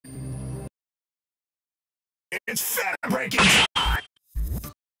It's fat breaking time!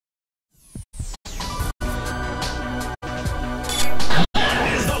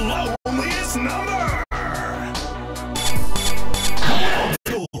 What is the loneliest number?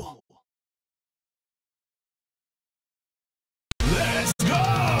 Let's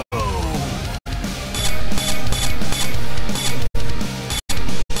go!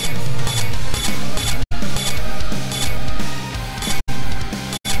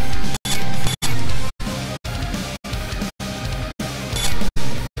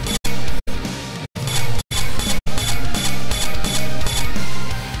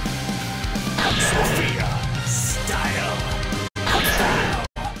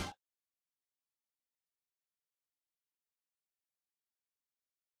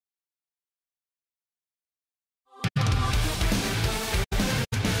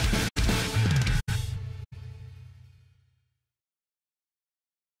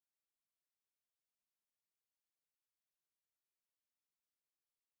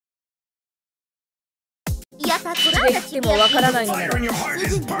でもわからないのなら容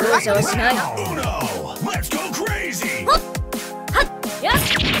赦はしない。ほっはっやっ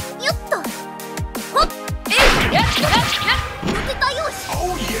よっとほっえいやっやっやったよしは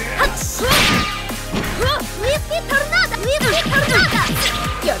っうわウィスピートルナーダウィスピートルナー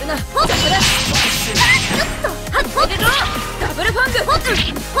ダやるなほっじゃよっとはっほっダブルファングほっほっ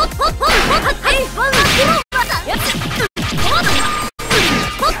ほっほっほっはいワンラッキーまたやっほっ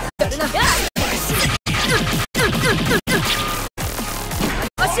ほっやるなや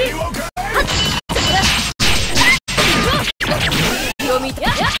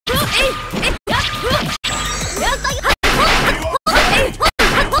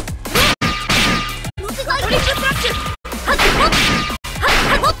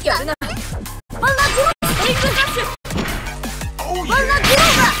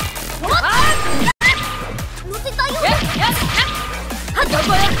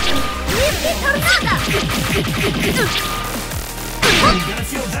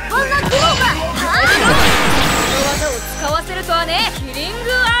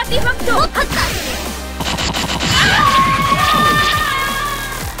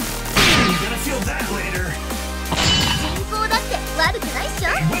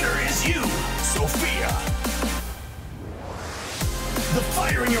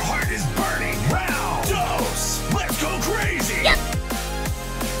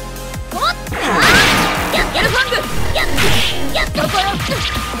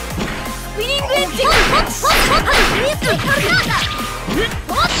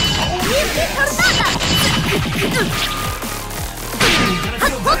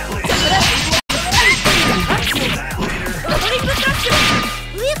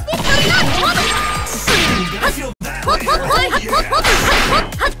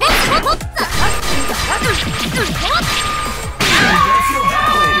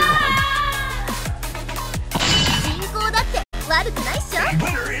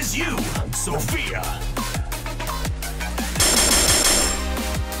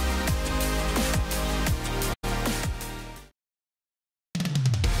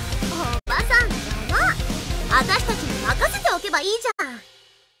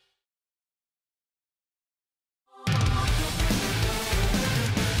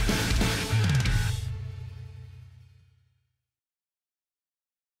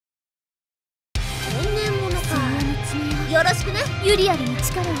よろしくねユリアルの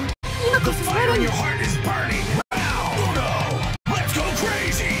力を今こそ我に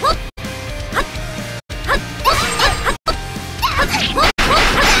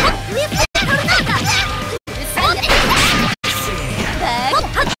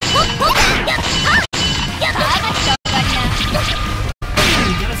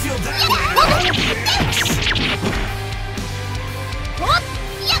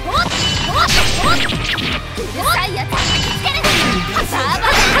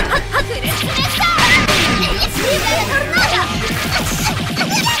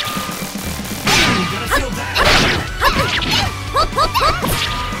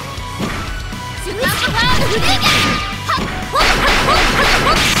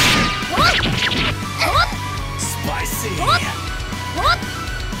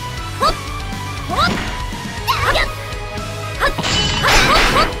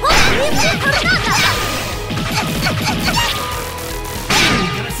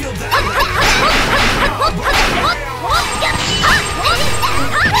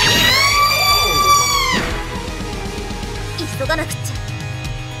急がなくっちゃ。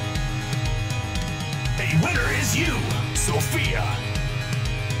A winner is you, Sophia.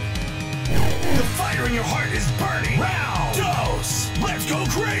 The fire in your heart is burning. Round dose. Let's go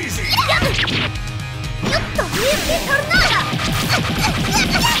crazy.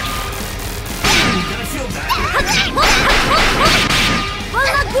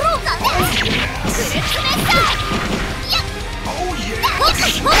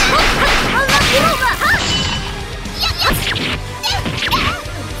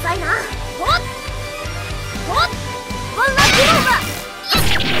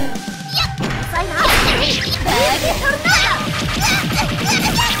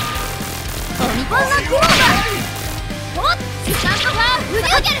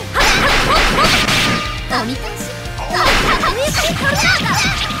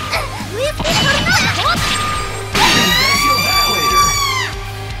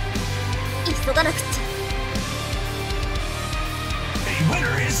 急がなくっちゃ。A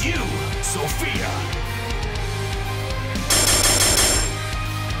winner is you, Sophia.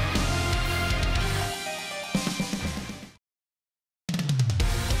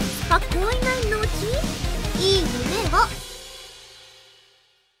 かっこいないのうちいい夢を。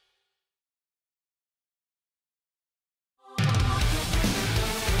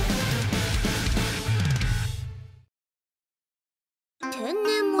天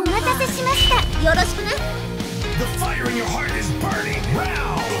然物。お待たせしました。よろしくね。The fire in your heart is burning.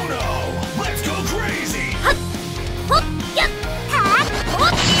 Round uno. Let's go crazy. はっほっやっはっほっ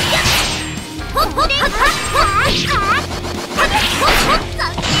やっほっほっはっはっはっはっほっ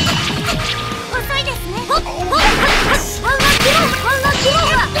遅いですね。ほっほっワンワングローワンワングローは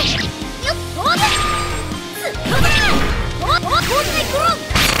よっほっすっごいほっほっほっグロー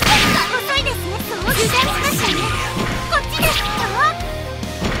遅いですね。そう油断しましたね。こっちですか。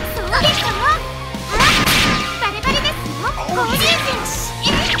そうですか。バレバレですよ。合流時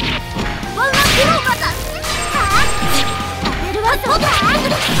ワンワングローバーだ。はぁバレルはどうだ。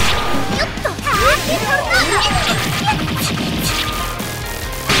よっとはぁ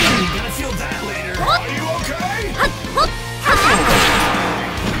You're gonna feel that later. Are you okay? はっほっはぁ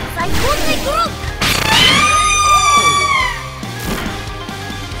最高のグロー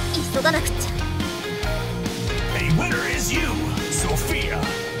急がなくっちゃ。A winner is you, Sophia.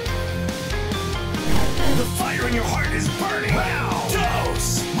 The fire in your heart is burning. Wow.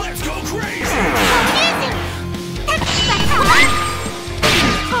 Dose. Let's go crazy. こ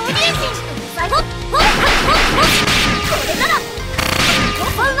れなら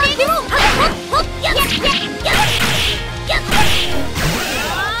ワンワングローほっやっやっやっやっ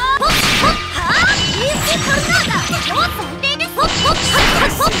ほっほっはぁイーストルナーダほっ最低です。ほっほっほっほっ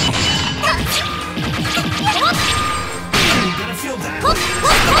ほっ You're gonna feel that ほっ later. ほっほっ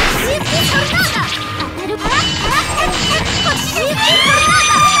イーストルナーダ当たるからこっちでイーストルナー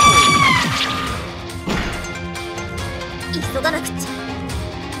ダ急がなくっちゃ。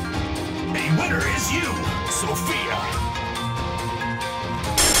A winner is you, Sophia.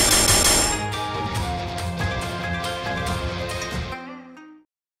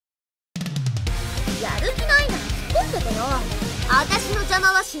 やる気ないなら突っ込んでてよ。あたしの邪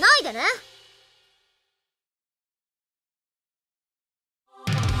魔はしないでね。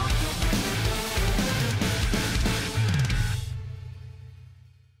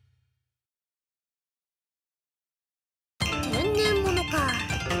天然物か。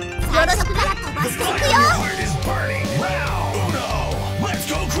よろしくね。飛ば The してい fire く in よ。 your heart is burning. Round uno. Let's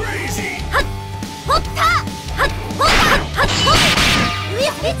go crazy. はっほったはっほったはっほっウィス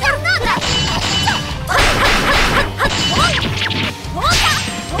ピチャーなんだ。はっはっはっはっはっほっほった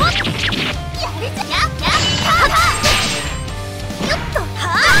ほっやれちゃやったよっとはあ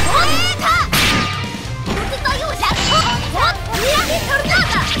ほった持ってたようじゃほっウィスピチャーなんだ。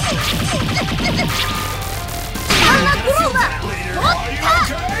ワンワングローバー That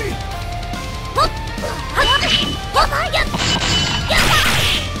later. ほっ Are you た okay? ほっはっほっやった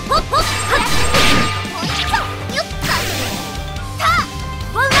ほっほっはっもう一丁よった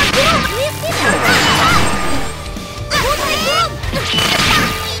ワンワングローウィスピチャーなんだ。ほってグロー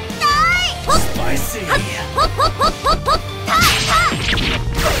痛いほっ Spicy. ほっほっほっほっほったこ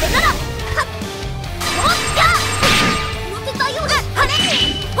れならはっほった持ってたようだはれ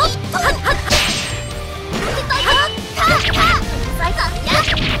ほっはっはっ持ってたよさいかやはっ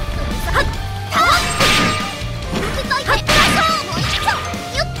た持ってたよはっ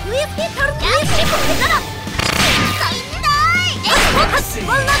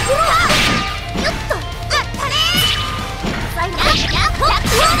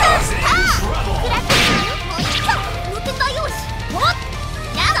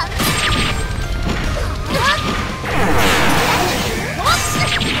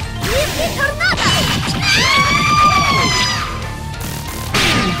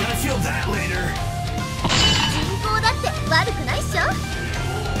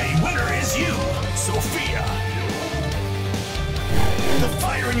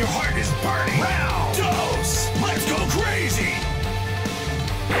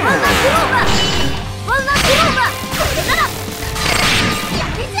ワンランクローバー、これならや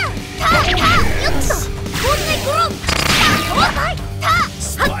るじゃん。ターよっとボンネグローブ、タータース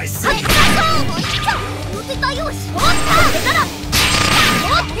パイス、はい、もういっちゃモテたよし、おったこれなら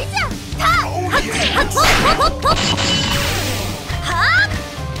おってじゃん。ターハッホッホッホッホッはー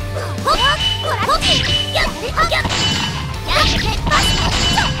ホッホッやってはやってパス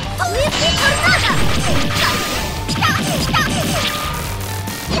ウィップトルナーダきたきた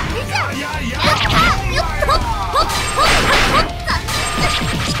やるじゃん。やったよっとホッホッホッホッ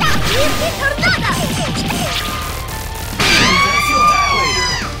きたウィップトルナーダ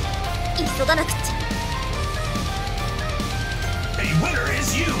急がなくっちゃ。A winner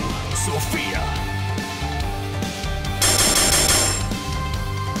is you, Sophia.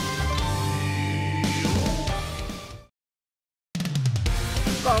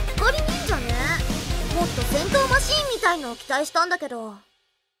 がっかり忍者ね。もっと戦闘マシーンみたいのを期待したんだけど。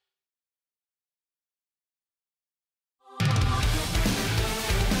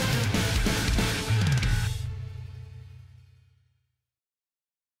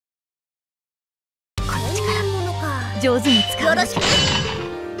上手に使う。よろしくね。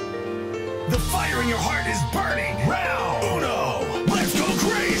 The fire in your heart is burning. Round uno. Let's go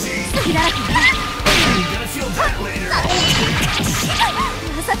crazy. You're gonna feel that later. Are you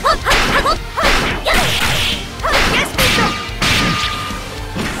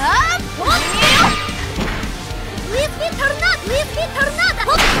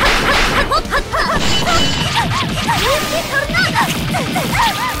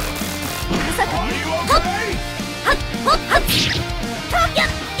okay?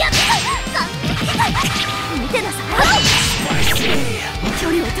 見てなさい。距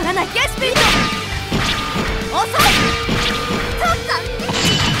離を取らないゲスピード。遅い。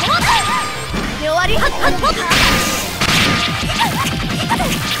で終わり。ワンワンク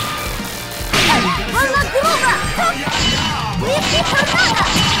ローバー。ウィッピートルナーダ。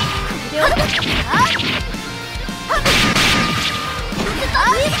で終わり。ウ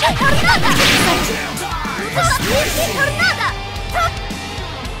ィッピートルナーダ。ウィッピートルナーダ。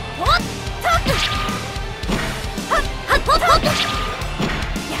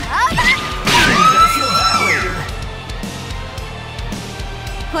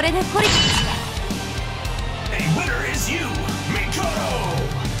これでこれ。 A winner is you, Mikoto.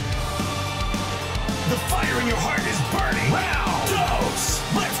 The fire in your heart is burning. Round dose.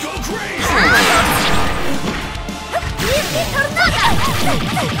 Let's go crazy. You're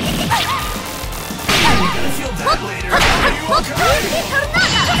gonna feel that later. Are you okay? You're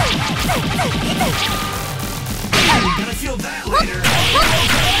gonna feel that later.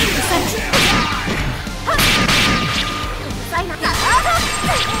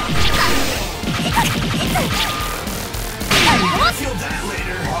 Feel that later.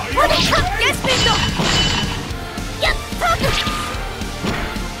 Are you okay? Yes, Pinto. Yes, Pinto.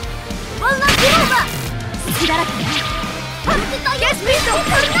 One last over. Yes, Pinto.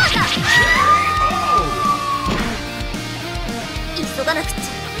 Tornado. 急がなくっちゃ。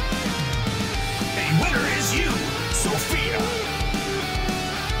 A winner is you, Sophia.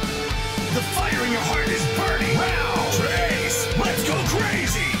 The fire in your heart is burning. Wow, Trace, let's go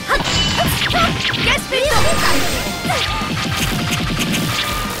crazy. Yes, Pinto.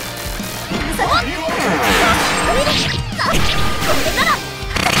 Are you okay?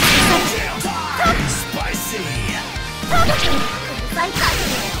 Jam time. Spicy.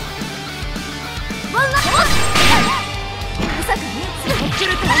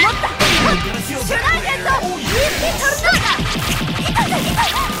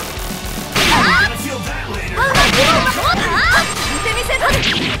 Feel that later.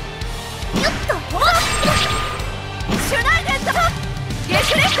 よっとシュナイデントゲ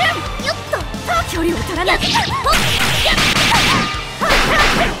シュレックよっと距離を取らない。Feel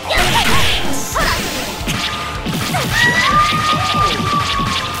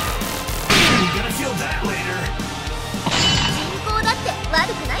that later. 人口だって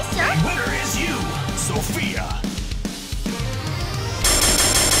悪くないっしょ。 A winner is you, Sophia.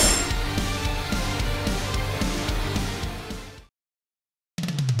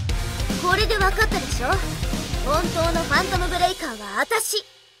 これで分かったでしょ。本当のファントムブレイカーは私。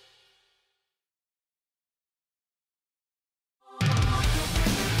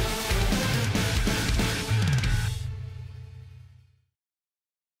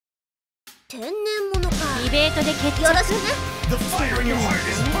天然物か。ディベートで決着。よろしくね。 The fire in your heart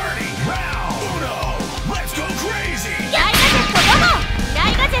is burning. Round uno. Let's go crazy. ライガジェット5号。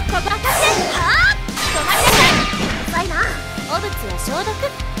ライガジェット爆発。はあ。止まりなさい。うざいな。汚物は消毒。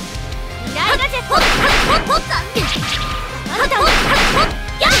ライガジェット。ほっほっほっほっ。あんたほっほっほっ。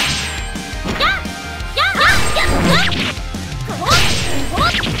やっ。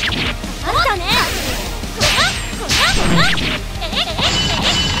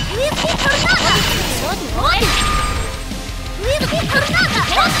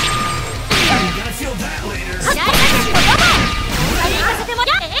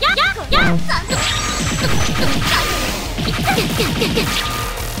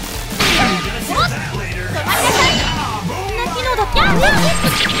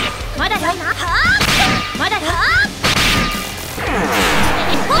まだだまだだ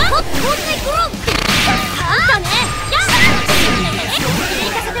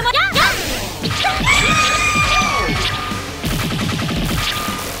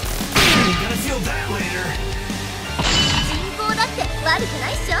人口だって悪くな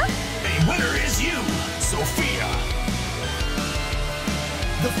いっしょ。 A winner is you, Sophia.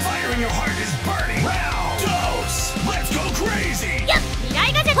 The fire in your heart is burning. Round dose. Let's go crazy. 未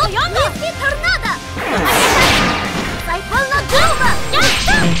来ガジェット4号トルナーダ最高のグローバーやっ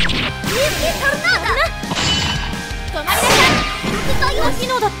たトルナーダ止まりなさい。星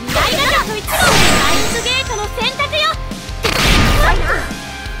の未来ガジェット1号ナイスゲートの選択よ。はいな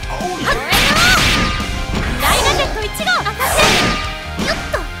未来ガジェット1号当たってよっ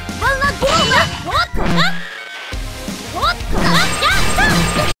とワンワングローバーおっとなおっとなやった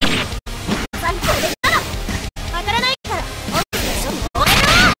最高でなら当たらないから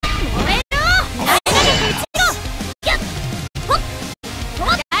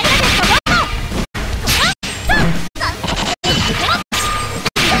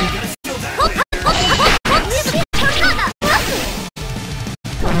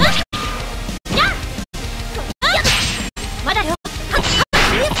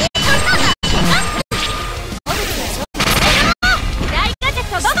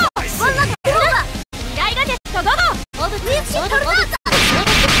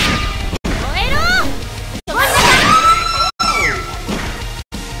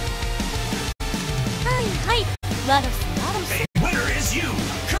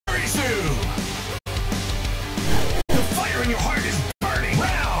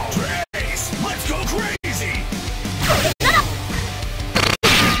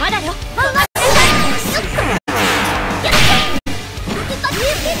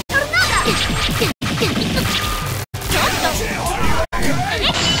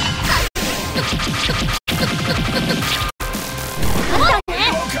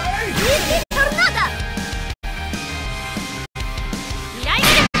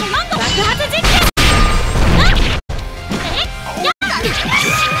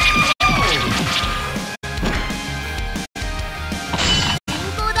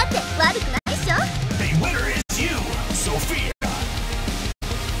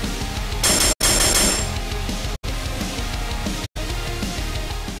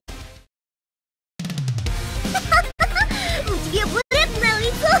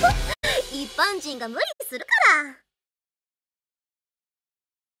が無理するから。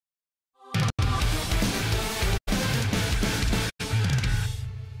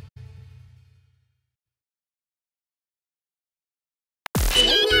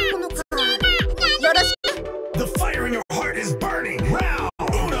よろしく。 The fire in your heart is burning. Round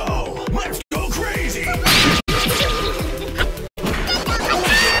Uno. Let's go crazy.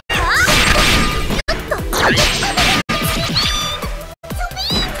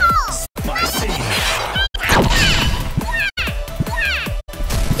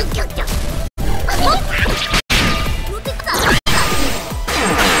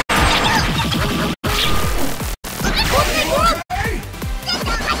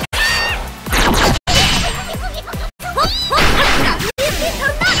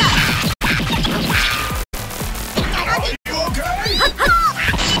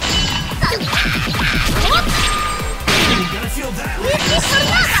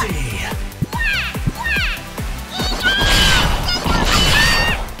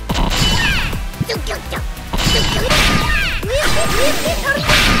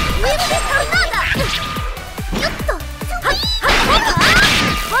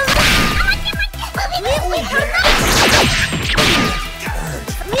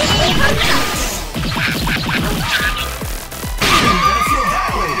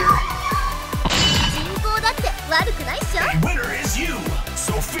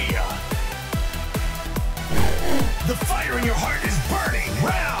 The fire in your heart is burning.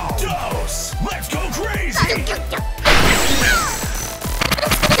 Round dose. Let's go crazy. You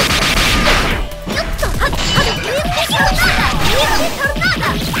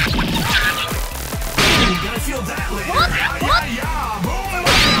gotta feel that later. Yeah, yeah, boom.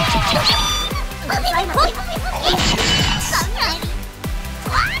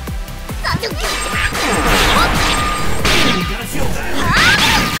 You gotta feel that later.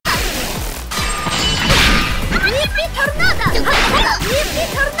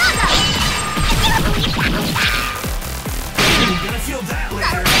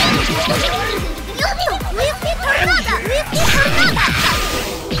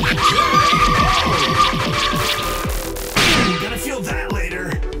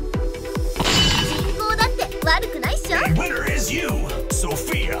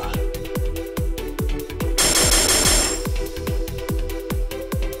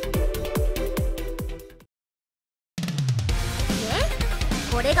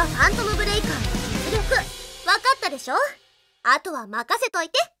 これがファントムブレイカーの実力。分かったでしょ。あとは任せとい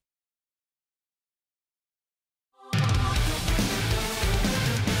て。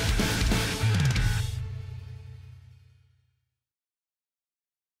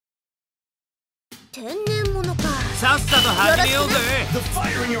天然物か。さっさと始めようぜ。 The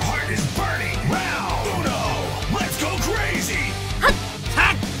fire in your heart is burning. Round uno. Let's go crazy. はっ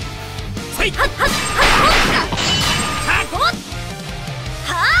はっせいはっはっはっはっはっ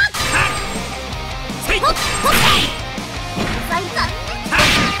せいはっはっ最短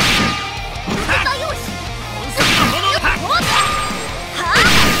歌用紙音速の炎はっはっ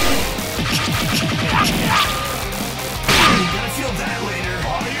You're gonna feel that later.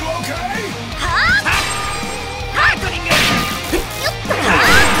 Are you okay? ハートニングよっとは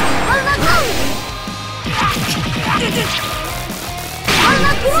っワンワンゴーワンワ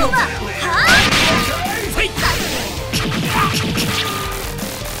ングローバーはっ Okay. せい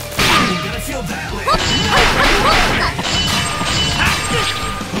You're gonna feel that later.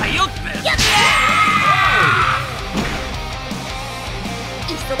 はいよっやっ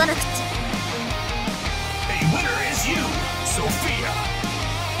急がなくっちゃ。 A winner is you, Sophia.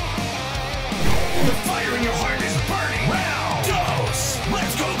 The fire in your heart is burning. Round dose.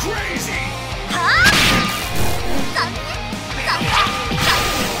 Let's go crazy. はぁ残念残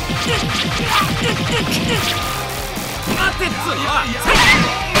待てっつうのは You're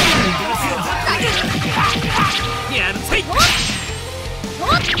gonna feel that later. やるせいおっ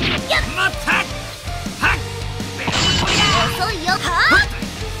やっまったはっベロトリア遅いよはぁ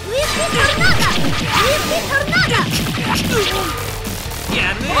ウィスピートルナーダウィスピートルナーダや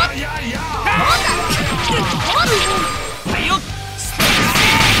るね Yeah, yeah. はいよっ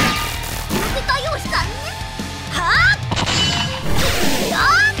歌用紙残念はぁよ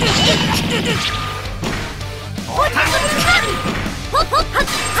ーほっはっほっほっはっはっは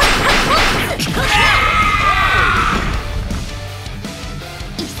っほっ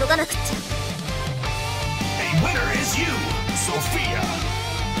急がなくっちゃ。 A winner is you, Sophia.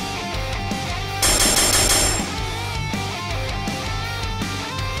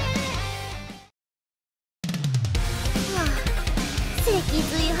 脊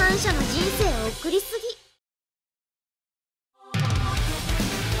髄反射の人生を送りすぎ。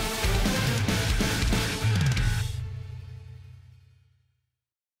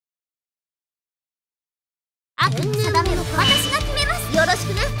悪の定めを私が決めます。よろし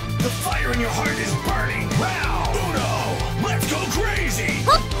くね。 The fire in your heart is burning. Round uno. Let's go crazy.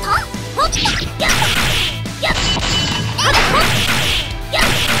 ほっとほっとやっやっほっやっ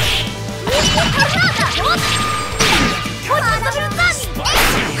ウィスピートルナーダほっほっとブルザーニ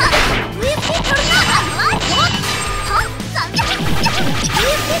ウィスピートルナーダほっと残念ウィ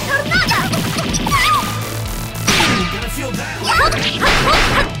スピートルナーダ You're gonna feel that ほっ later.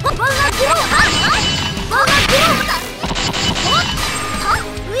 ほっワンワングローバーワンワングローバーほっと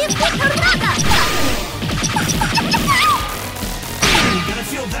ウィスピートルナーダ You're gonna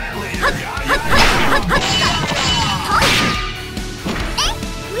feel that later. Yeah, yeah, You're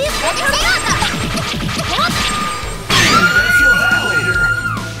gonna feel that later.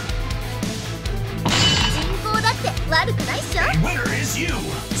 人口だって悪くないっしょ。 A winner is you,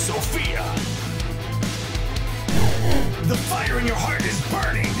 Sophia. The fire in your heart is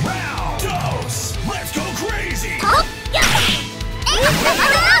burning. Round dose. Let's go crazy. ほっやっ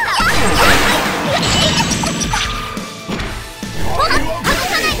ほっ外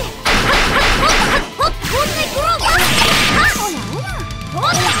さないでほっほんねグローバーほっワ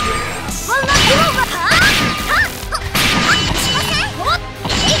ンワングローバーはっしませんほっ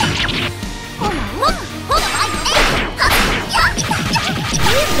ほっほっほっやっウ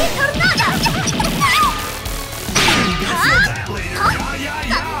ィスピートルナーダ You're gonna feel that later. Yeah, yeah,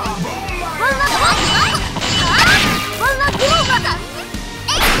 yeah. Boom. ワンワングローバーだは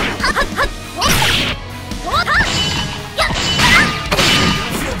っはっはっほっほっやっ You're gonna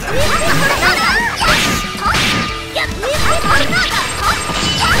feel ウィス that ピー later. トルナーダやっウィスピートルナーダ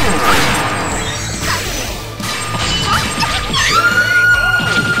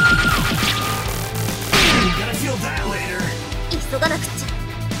You're gonna feel that later. 急がなくっちゃ。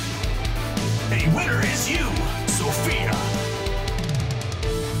 A winner is you, Sophia.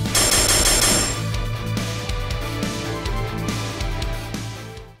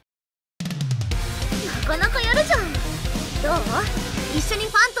 なかなかやるじゃん。どう？一緒に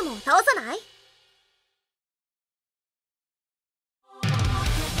ファントムを倒さない？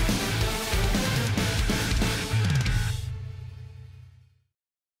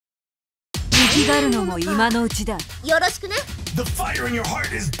生きがるのも今のうちだ。よろしくね。 The fire in your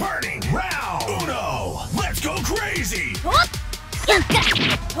heart is burning. Round uno. Let's go crazy. ほっ手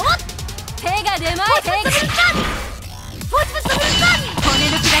が出まい。骨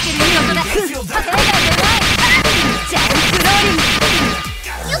抜きだけでいい音だ。手が出まい。ジャンプローリング。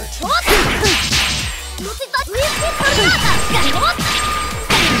よっ乗せた。ウィスピートルナーダ。ウ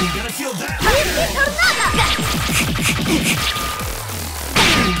ィスピートルナーダ。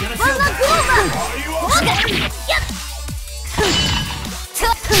ワンワンクローバー。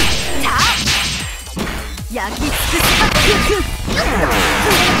焼き尽くす。ウ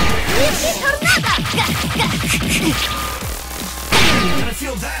ィスピートルナーダ。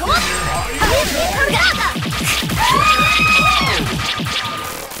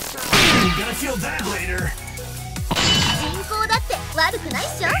人口だって悪くないっ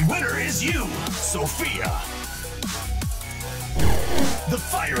しょ。 Winner is you, Sophia. The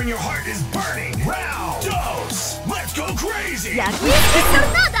fire in your heart is burning. Round dose. Let's go crazy. 焼き尽くす。ト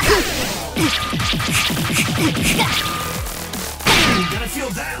ルナーダ。You're gonna feel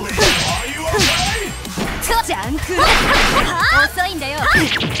that later. Are you okay? ジャンクル。遅いんだよ。ワンワ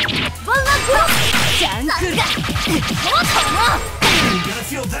ンクロジャンクル。You're gonna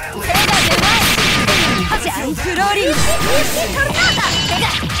feel that 手 later. が出まい。ジャンクローリング。You're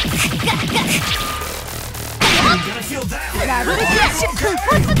gonna feel that ラ later. ブルクラッシュ。ウ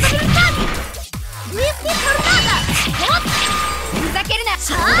ィスピートルナーダ。ふざけるな。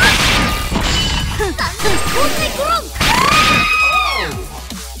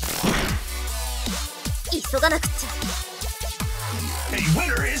急がなくっちゃ。 A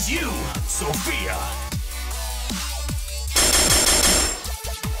winner is you, Sophia.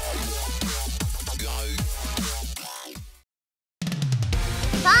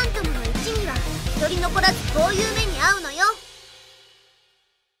 ファントムの一味は一人残らずこういう目に遭うのよ。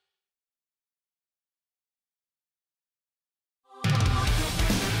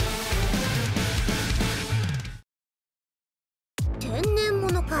天然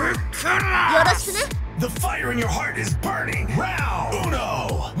物か。よろしくね。 The fire in your heart is burning. Round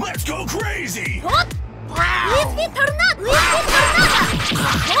Uno. Let's go crazy. ウィスピートルナーダ。ウィスピートルナーダ。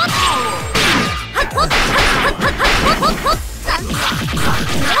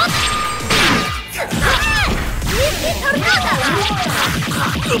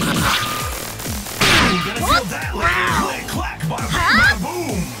 You're gonna feel that later. Click, clack, bada bing, bada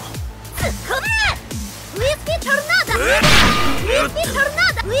boom. ウィスピートルナーダ。ウィスピートルナ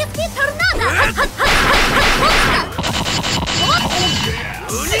ーダ。ウィスピートルナーダ。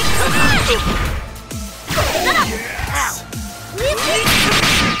 Oh yes. Yes.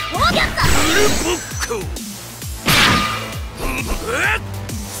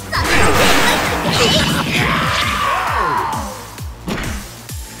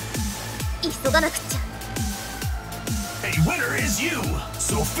 急がなくっちゃ。 A winner is you,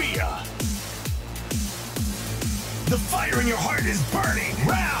 Sophia. The fire in your heart is burning.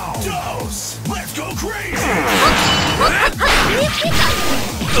 Round dose. Let's go crazy. You're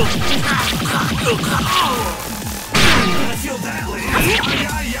gonna feel that later.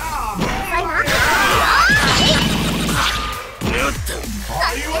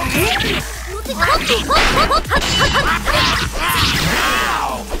 Are you okay?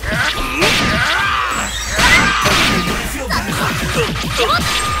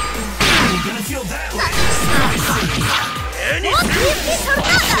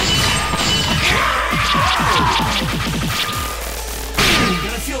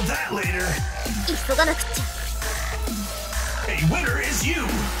 急がなくっちゃ。 A winner is you,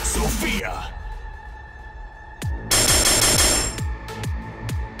 Sophia.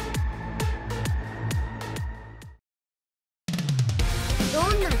 どん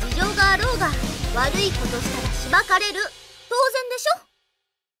な事情があろうが悪いことしたらしばかれる。当然でしょ。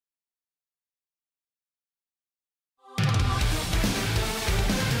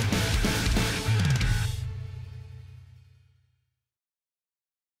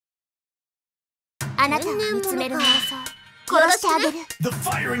あなたを見つめる妄想殺してあげる。 The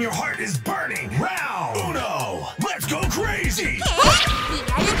fire in your heart is burning. Round Uno. Let's go crazy. リ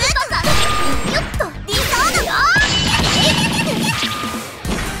アルブトさん。よっと理想のよ。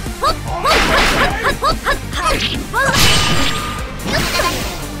ほっほっほっほっほっほっほっ。よっとだ。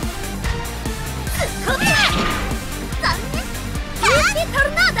突っ込め。残念。ウィスピートル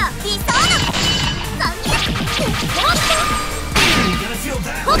ナーダ。理想の。残念。ほっと。 You're gonna feel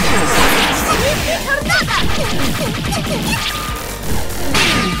that. ほっと。ウィスピートルナーダ。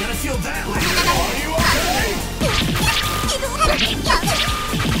 You're gonna feel that later. Are you okay?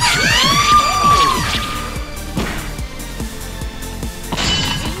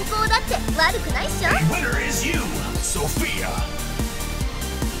 人口だって悪くないっしょ。 The winner is you, Sophia.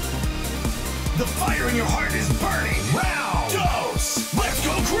 The fire in your heart is burning. Round dose.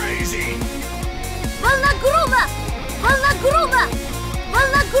 crazy! ワンラグローバーワンラグローバーワ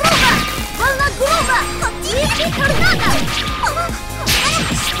ンラグローバーワンラグローバーこっちウィスピートルナーダ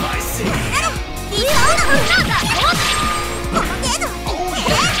Spicy! ウィスピートルナーダこの程度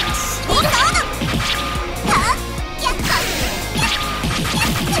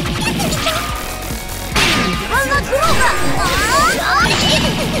ワンラグローバー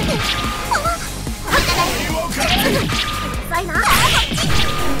さいな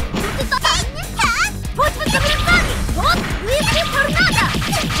ポチポチダブルスターウィスピートルナーダ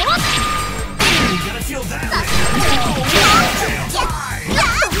You're gonna feel that later!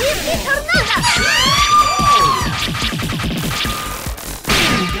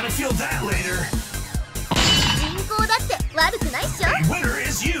 You're gonna feel that later! 人口だって悪くないっしょ The winner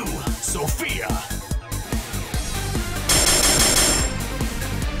is you, Sophia!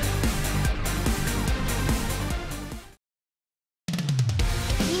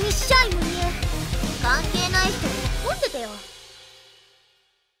 いっしゃいムニエ関係ない人持っててよ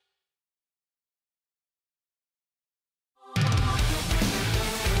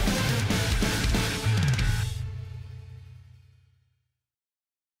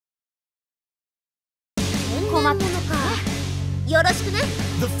困ったのかよろしくね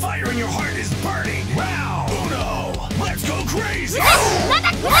The fire in your heart is burning! Round Uno! Let's go crazy! なんだ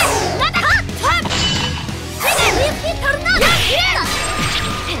これなんだはっウィスピートルナーダウ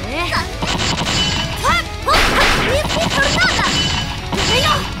ィスピートルナーダよ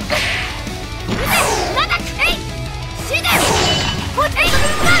なんだえいシデポテトル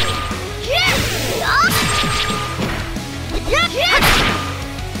ナーヒエよやヒエ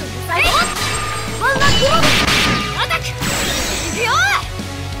最後ワンラグローアタックいくよ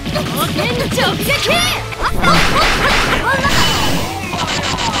当然直撃ワンラ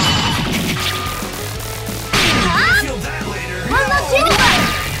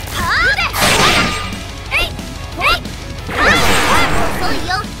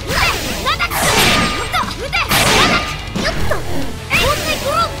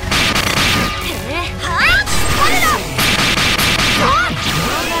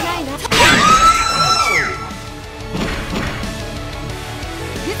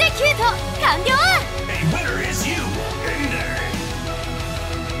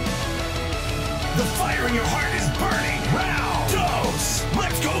The fire in your heart is burning! Round Dose!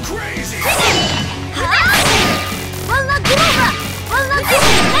 Let's go crazy! ワンラグローバーワンラグロー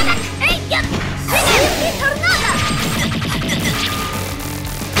バーえいやっシディトルナーダ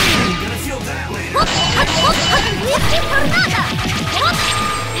You're gonna feel that later! ウィスピートルナーダ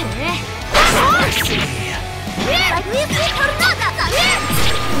Spicy! ウィスピートルナーダ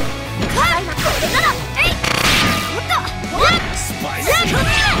これならえいおっと Spicy!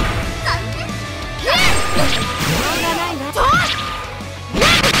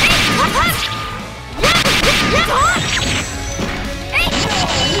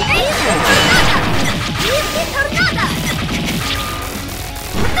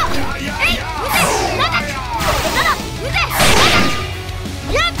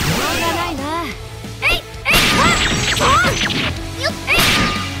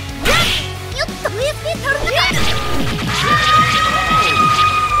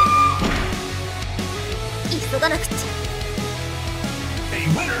 急がなくっちゃ The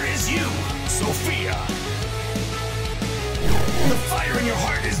winner is you, Sophia! The fire in your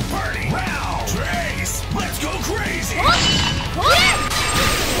heart is burning! Round Trace! Let's go crazy! Are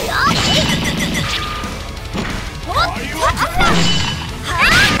you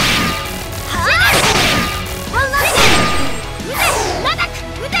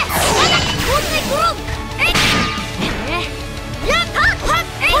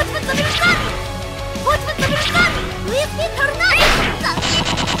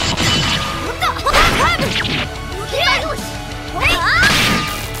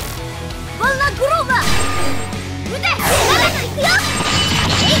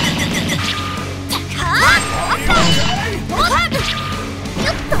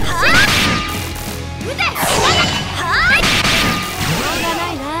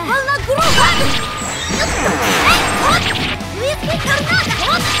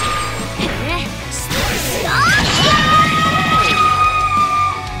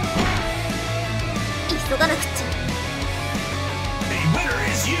急がなくっちゃ The winner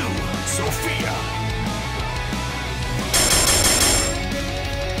is you, Sophia!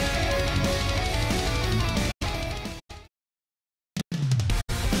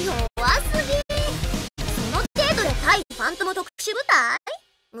 弱すぎその程度で対ファントム特殊部隊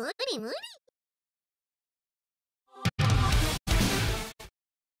無理無理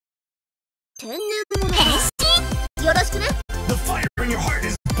天然物よろしくね The fire in your heart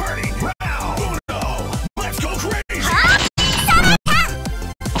is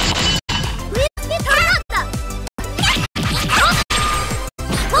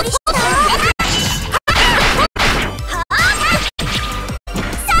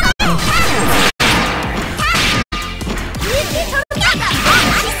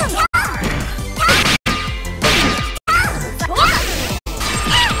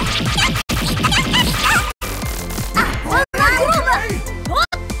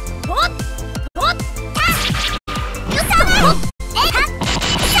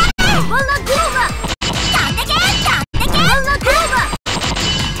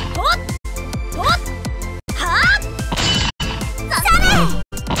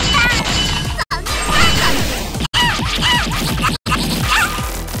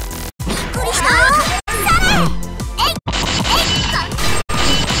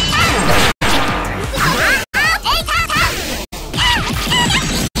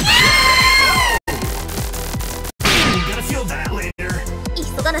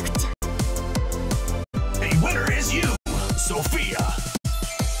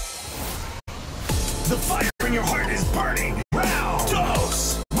The fire in your heart is burning. Round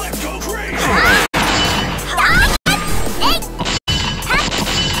dose. Let's go crazy.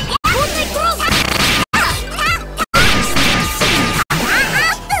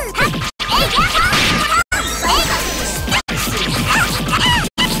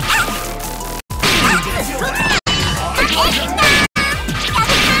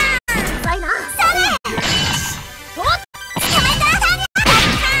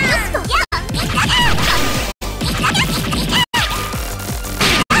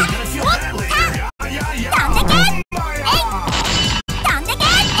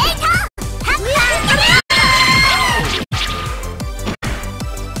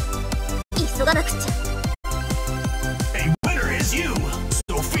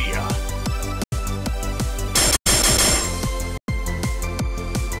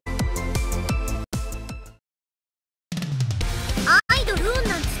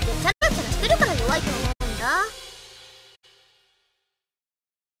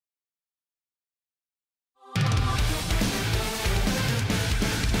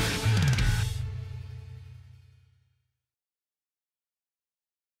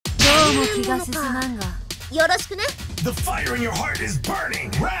気が進まんがよろしくね。 The fire in your heart is burning.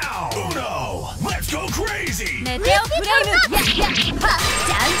 Round Uno. Let's go crazy. メテオフレームジャンクロ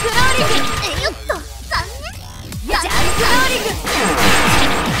ーリングよっと残念。ジャンクローリング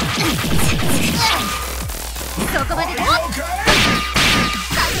そこまでだ。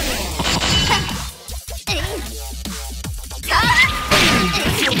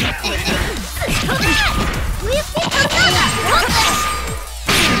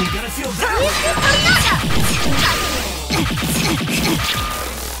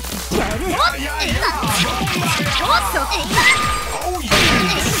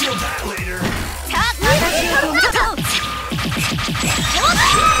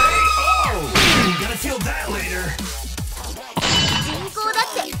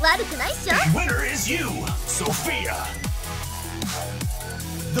 悪くないっしょ。 Winner is you, Sophia.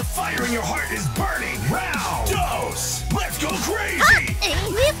 The fire in your heart is burning. Round dose. Let's go crazy.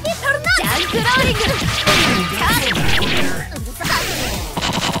 ジャンクローリング。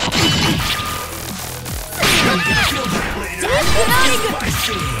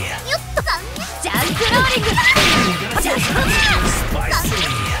 よっと残念。ジャンクローリング。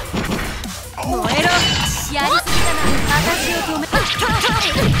燃えろ。やりすぎだな。私を止め。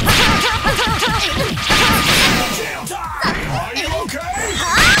 Are you okay?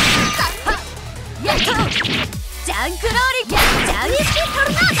 ジャンクローリング。ジャンクト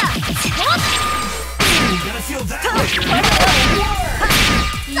ルナーダ。 You're gonna feel that later.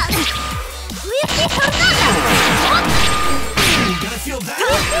 ウィッピトルナーダ。 You're gonna feel that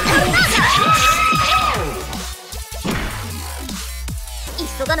later.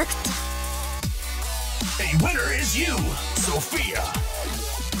 急がなくっちゃ。 A winner is you, Sophia.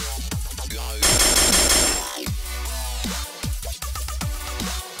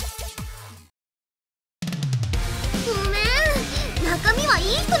 ごめん、中身はい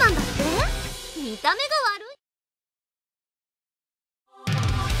い人なんだって。見た目が悪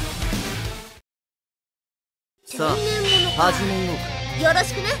い。さあ、始めようか。よろ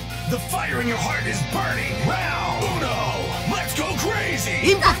しくね。 The fire in your heart is burning. Round Uno. Let's go crazy.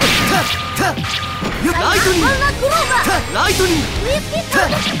 インパクトライトニングライトニングウィッピトル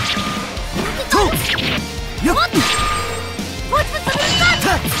ナーダ。よっポチポチブルカ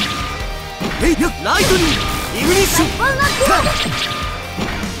ー。えいよライトニングイグニッション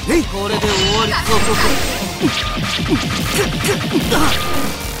えいこれで終わりそうそう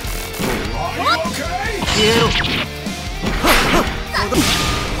Are you okay? 消えろ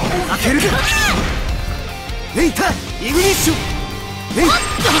開けるかえいたイグニッションえいウ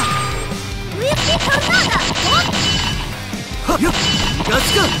ィッピトルナーダ。はっよっガス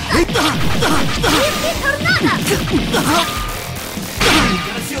かえいだウィッピトルナーダ。 You're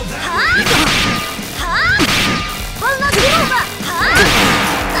gonna feel that. バンナグローバー。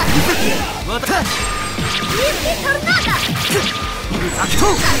またウィッピトルナーダ。アクト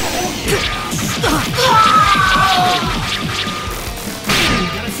You're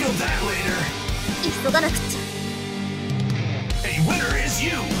gonna feel that later. 急がなくっちゃ。 A winner is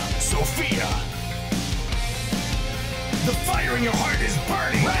you, Sophia. The fire in your heart is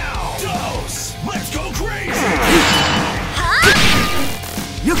burning. Round dose. Let's go crazy.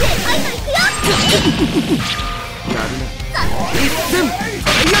 よっはいはい、行くよ。やるな一戦フ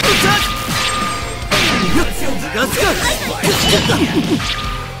ァイアとチャージよっガスか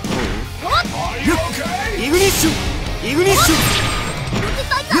よっイグニッションイグニッション無事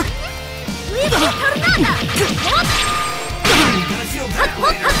退散。ウィッピトルナーダ。 You're gonna feel that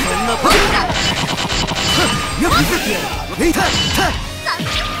later. そんなパンえいた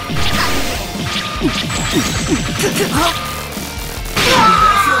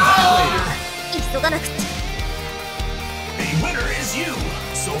急がなくっちゃ。A winner is you,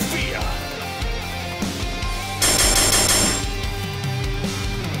 Sophia.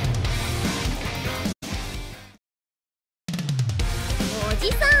 おじ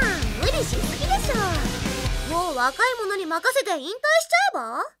さん無理しすぎでしょ。もう若い者に任せて引退しちゃえ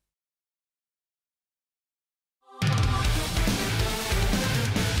ば。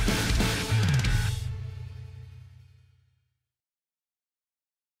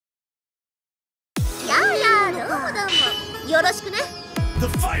やあやあ、どうもどうもよろしくね。 The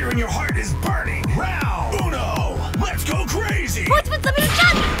fire in your heart is burning. Round Uno. Let's go crazy. ポチプツミルカ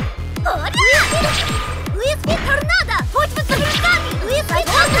ーニおりゃウイスキートルナーダポチプツミルカーニウイスキートル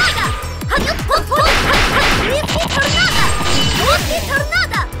ナーダはよっポッポッウイスキートルナーダウイスキートルナー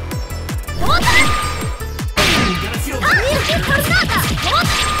ダポッウイスキートルナーダポ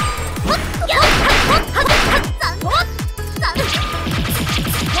ッポッやっポッポッサンポッサンポッ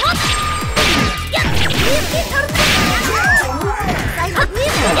やっウイスキートルナーダウ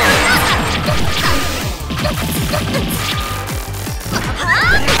イ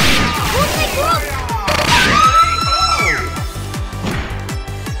ス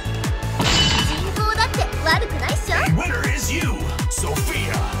キートルナーダ人口だって悪くないっしょ。 The winner is you,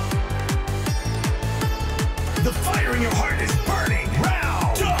 Sophia. The fire in your heart is burning.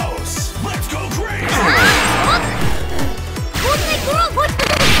 Round Dose. Let's go crazy.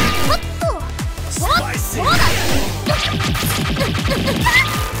 そうだ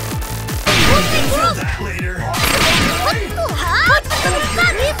Feel that later.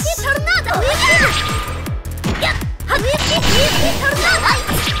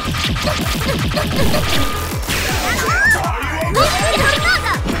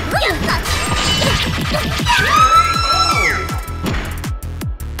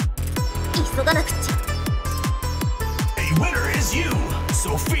 急がなくっちゃ。 A winner is you,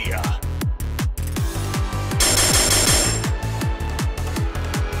 Sophia.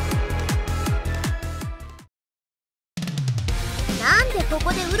 なんでこ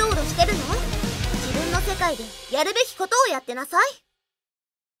こでうろうろしてるの？自分の世界でやるべきことをやってなさい。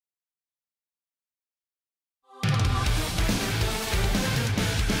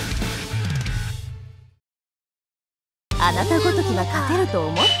あなたごときが勝てると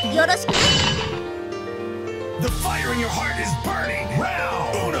思ってよろしくね。 The fire in your heart is burning.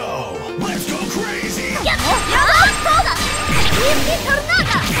 Round Uno. Let's go crazy. やっそうだウイスキートルナー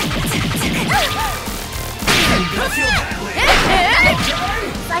ダ Gonna feel that later.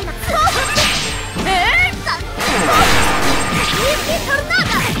 サイナそうウイスキートルナー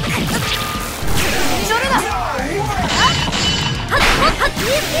ダそれだウ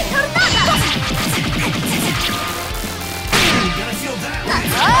イスキートルナーダ Gonna feel that later.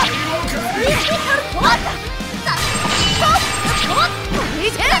 Are you ウイ okay? スキートルナー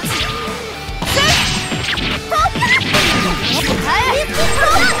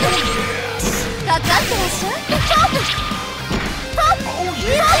ダかかってらっしゃい。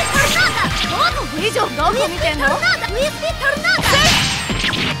以上どこ見てんの？ウイスキートルナーダ。どこ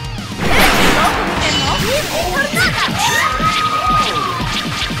見てんの？ウイスキートルナーダ。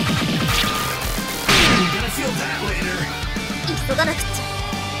 Gonna feel that later. 急がなくっちゃ。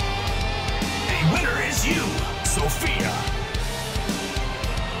 A winner is you, Sophia.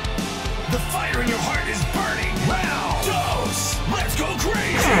 The fire in your heart is burning. Round Dose. Let's go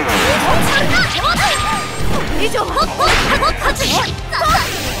crazy. 以上もっと勝つよ。Are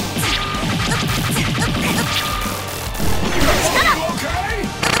you okay?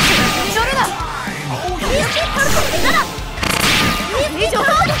 それだ。 Oh ウイスキートルナーダ。以上。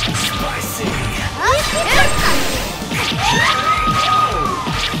 spicy.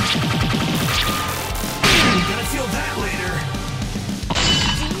 Gonna feel that later.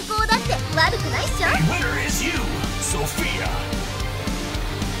 人口だって悪くないっしょ。 A winner is you, Sophia.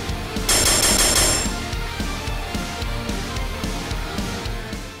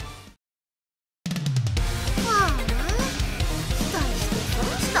 はあ、期待して損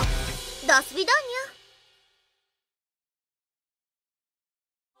した。ダスビダー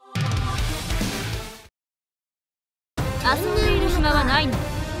遊んでいる暇はないの。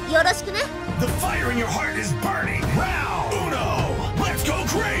ニャ。よろしくね。 The fire in your heart is burning. Round Uno. Let's go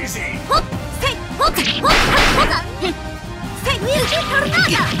crazy. ほっせいほっほっほっほだ。せいウイスキートルナー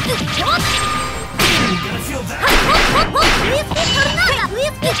ダ。ほっ Gonna feel that. ほっウイスキートルナーダ。ウイ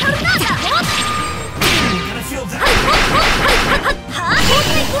スキートルナーダ。ほっ Gonna feel that. はあ、ほっ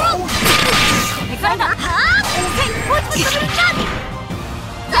せいグロー。これからだ。はあ、せいポチポチブルカーニ。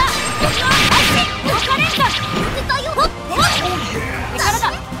さあ、足分かれんだ。出たよ。ほっほっ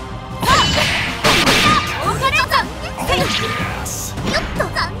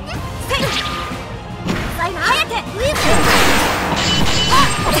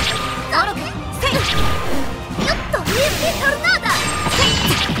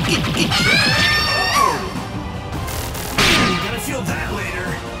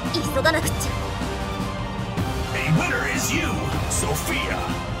Sophia.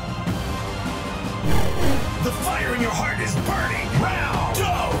 The fire in your heart is burning. Round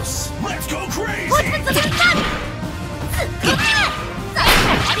dose. Let's go crazy.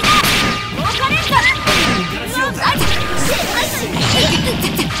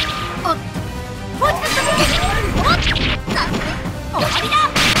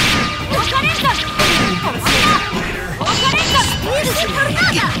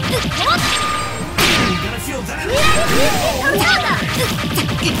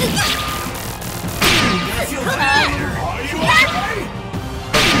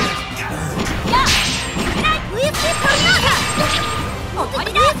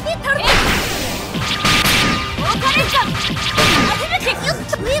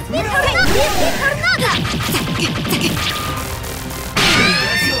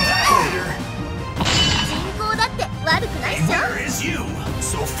 Where is you,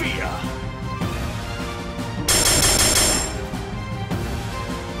 Sophia?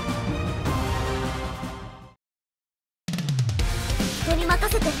 人に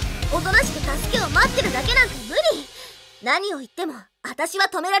任せておとなしく助けを待ってるだけなんか無理。何を言っても私は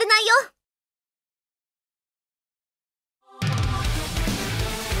止められないよ。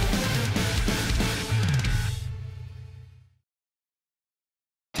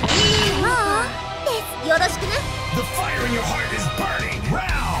よろしくね。 The fire in your heart is burning.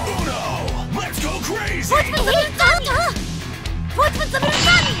 Round Uno. Let's go crazy. I'm gonna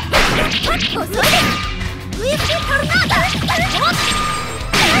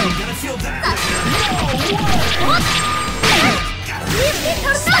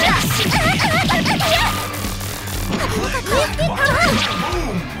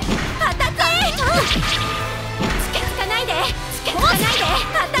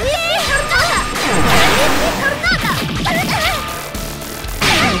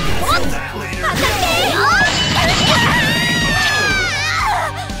feel that later.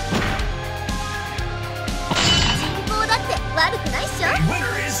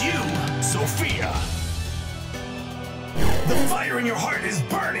 Winner is you, Sophia. The fire in your heart is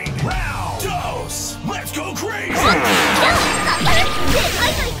burning. Round dose. Let's go crazy. I'm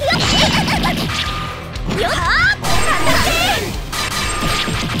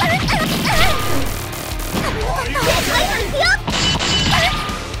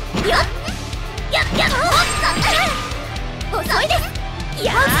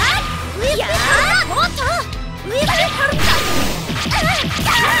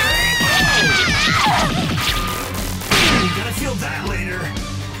gonna feel that later.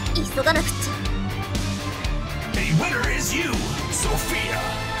 急がなくっちゃ。 A winner is you, Sophia.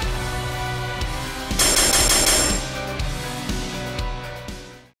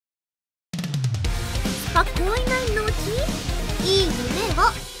 学校以外のうちいい夢を。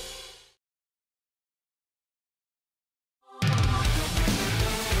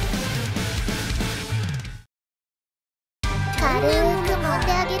軽く揉ん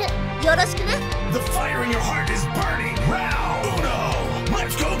であげる。よろしくね。 The fire in your heart is burning. Round Uno.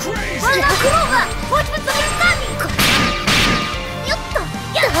 Let's go crazy. ほら、クローバー、ポチポチよっと。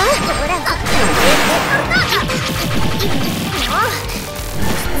ほら、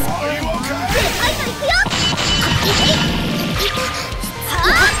Are you okay? 行くよ。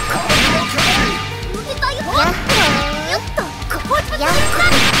抜けたよ。よっと。ポチポチよっ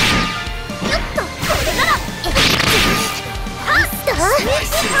と。これなら。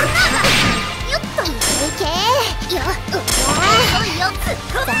よっと。いけよ。遅いよ。突っ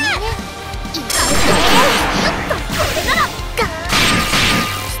込め。よっと。これなら。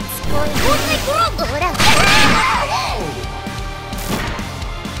ほら。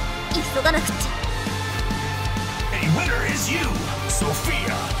急がなくっちゃ。 A winner is you,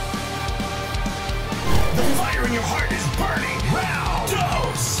 Sophia. The fire in your heart is burning. Round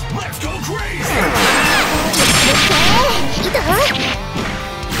dose. Let's go crazy.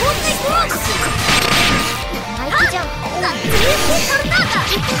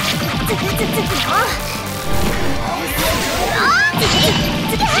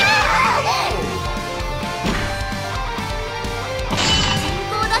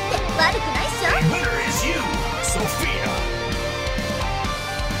 だって悪くないっしょ。 A winner is you, Sophia.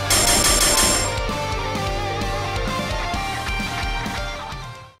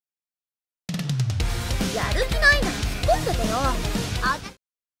 やる気ないなら突っ込んでてよ。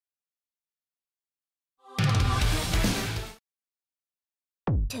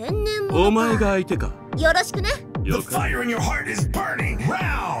天然物か。お前が相手か。よろしくね。 The fire in your heart is burning.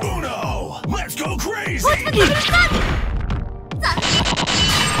 Round Uno. Let's go crazy. ポチポチさあ。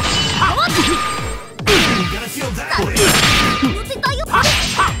 I'm gonna feel that later. 抜けたよ。は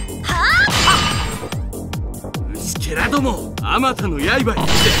あ。虫けけらども、あまたの刃へ。絶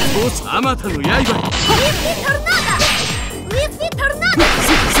望、あまたの刃へ。ウエスティトルナーダ、ウエスティトルナーダ。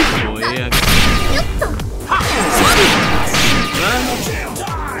燃え上がる。よっと。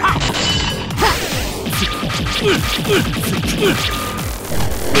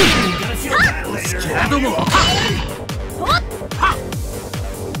けらども。こ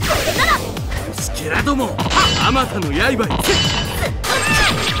れなら。けらども、あまたの刃へ。ポ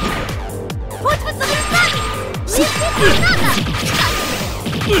ーチブットブルスターにウエスティトルナーダ。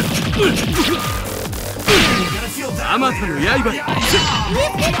あまたの刃へ。ウエス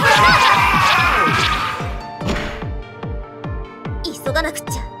ティトルナーダ。急がなくっち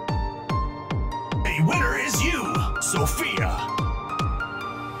ゃ。A winner is you, Sophia.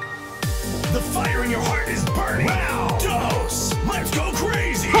 The fire in your heart is burning. Wow. Dose. Let's go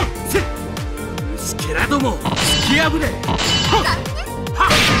crazy. けらども、突き破れ。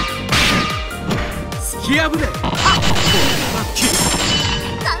突き破れ。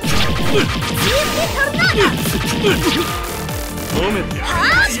褒めて。け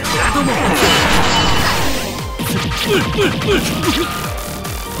らども。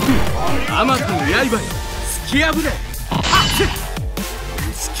あまたの刃よ、突き破れ。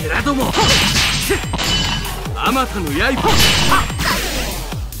けらども。あまたの刃。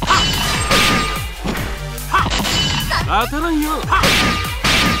当たらんよ。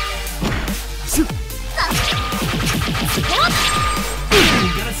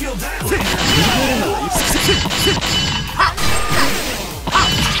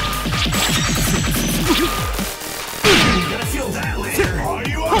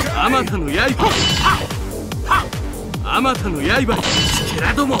あまたの刃。あまたの刃。け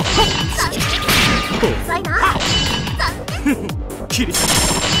らども。きり。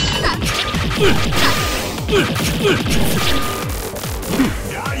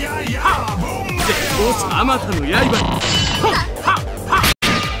あまたの刃。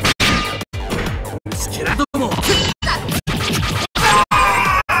けらども。進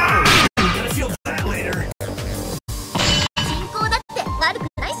行だって悪く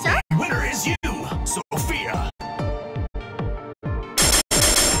ないっしょ。Winner is you, Sophia.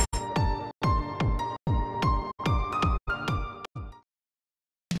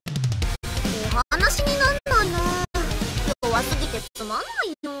 お話になんないな。弱すぎてつまんない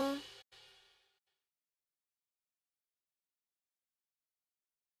よ。